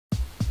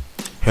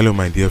Hello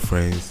my dear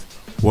friends,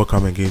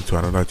 welcome again to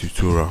another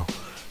tutorial.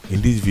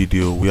 In this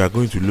video we are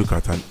going to look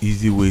at an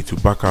easy way to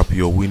back up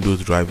your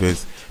Windows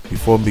drivers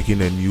before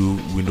making a new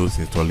Windows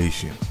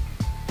installation.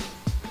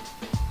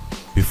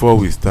 Before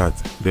we start,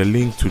 the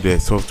link to the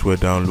software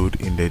download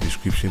in the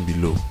description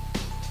below.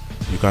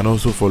 You can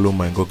also follow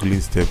my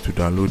googling steps to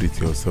download it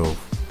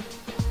yourself.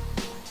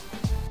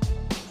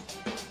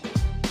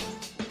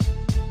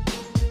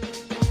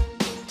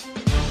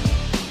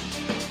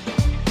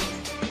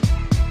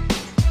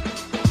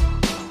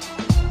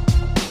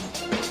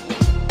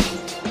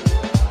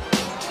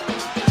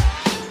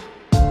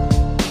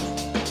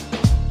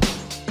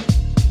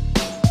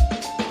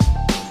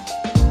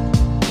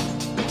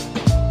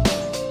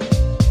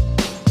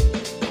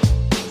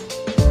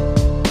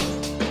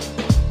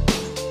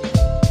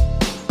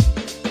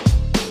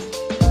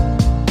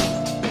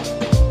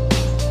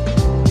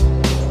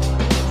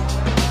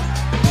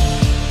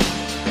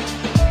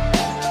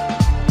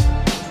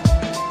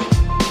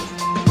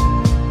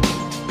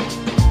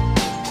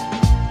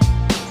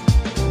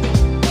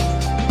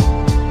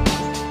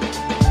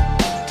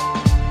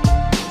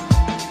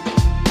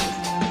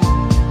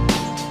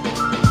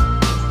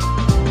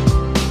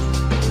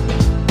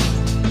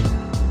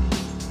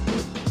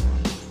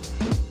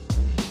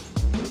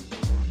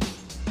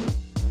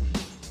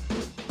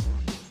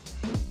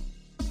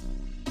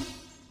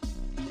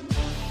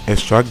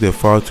 Extract the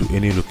file to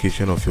any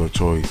location of your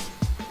choice.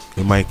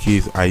 In my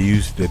case, I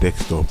use the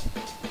desktop.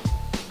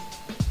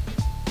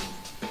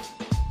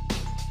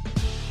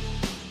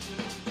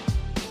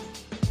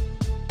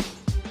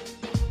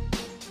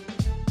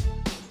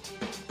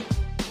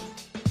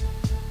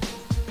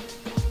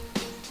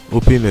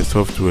 Open the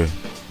software.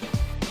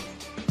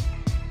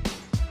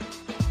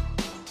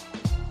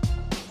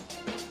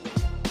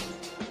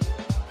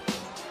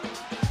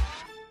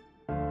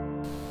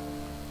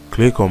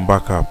 Click on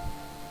Backup.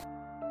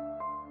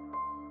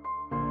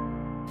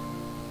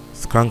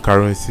 Scan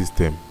current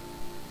system.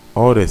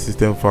 All the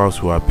system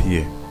files will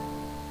appear.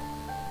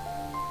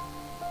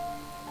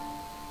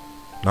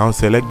 Now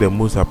select the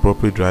most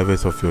appropriate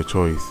drivers of your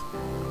choice.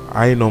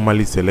 I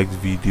normally select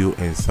video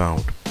and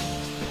sound.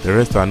 The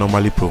rest are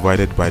normally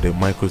provided by the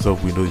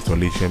Microsoft Windows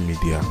Installation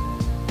Media.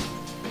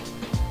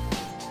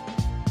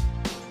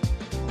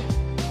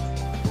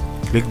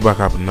 Click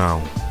Backup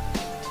now.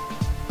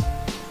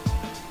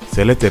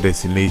 Select a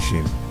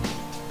destination.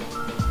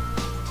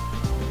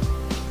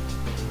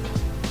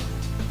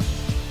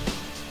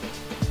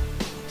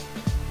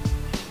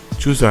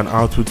 Choose an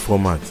output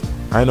format.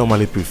 I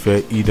normally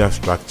prefer either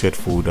structured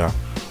folder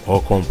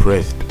or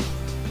compressed.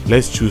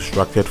 Let's choose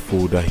structured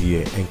folder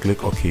here and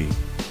click OK.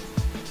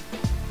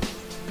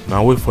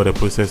 Now wait for the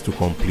process to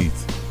complete.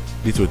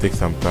 This will take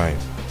some time.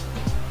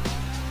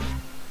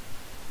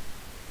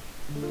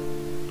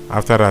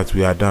 After that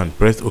we are done.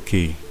 Press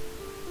OK.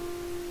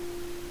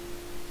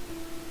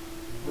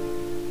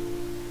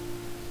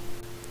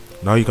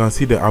 Now you can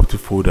see the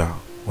output folder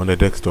on the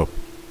desktop.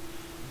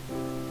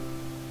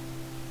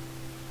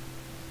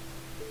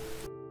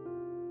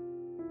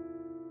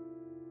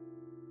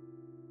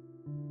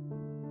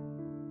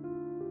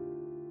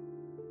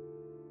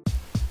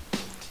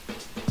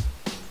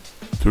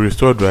 To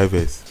restore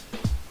drivers,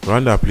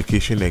 run the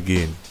application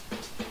again.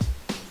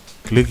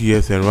 Click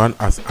Yes and run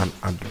as an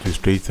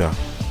administrator.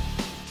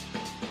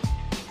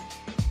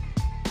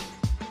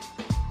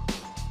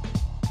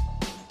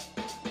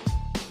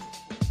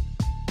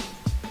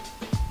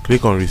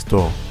 Click on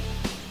Restore.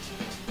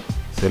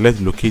 Select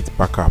Locate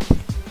Backup.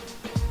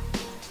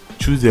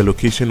 Choose the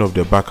location of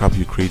the backup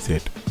you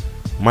created.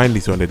 Mine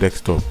is on the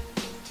desktop.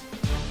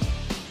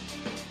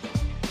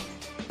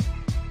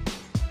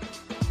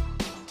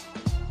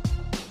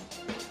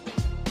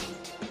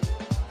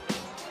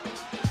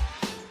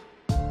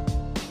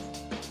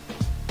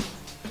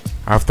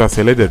 After,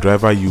 select the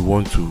driver you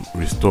want to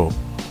restore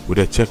with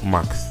the check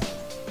marks.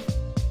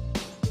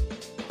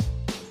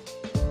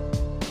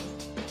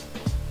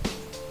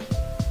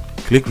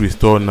 Click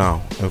Restore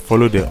now and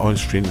follow the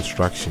on-screen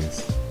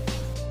instructions.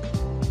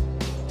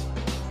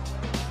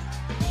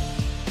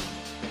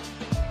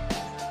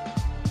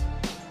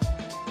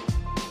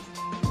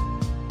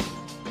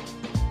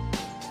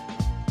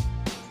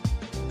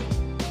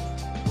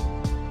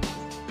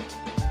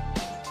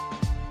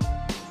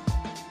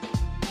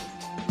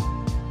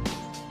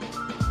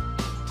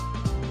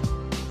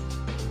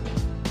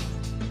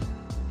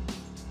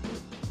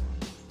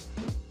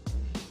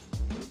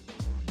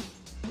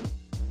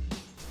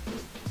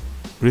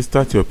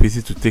 Restart your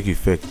PC to take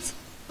effect.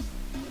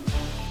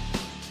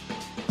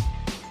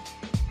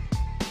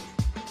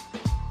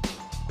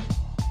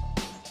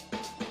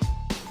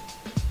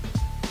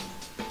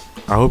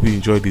 I hope you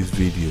enjoyed this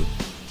video.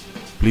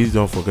 Please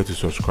don't forget to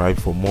subscribe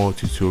for more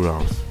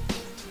tutorials.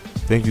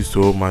 Thank you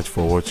so much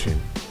for watching,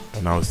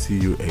 and I'll see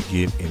you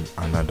again in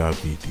another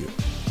video.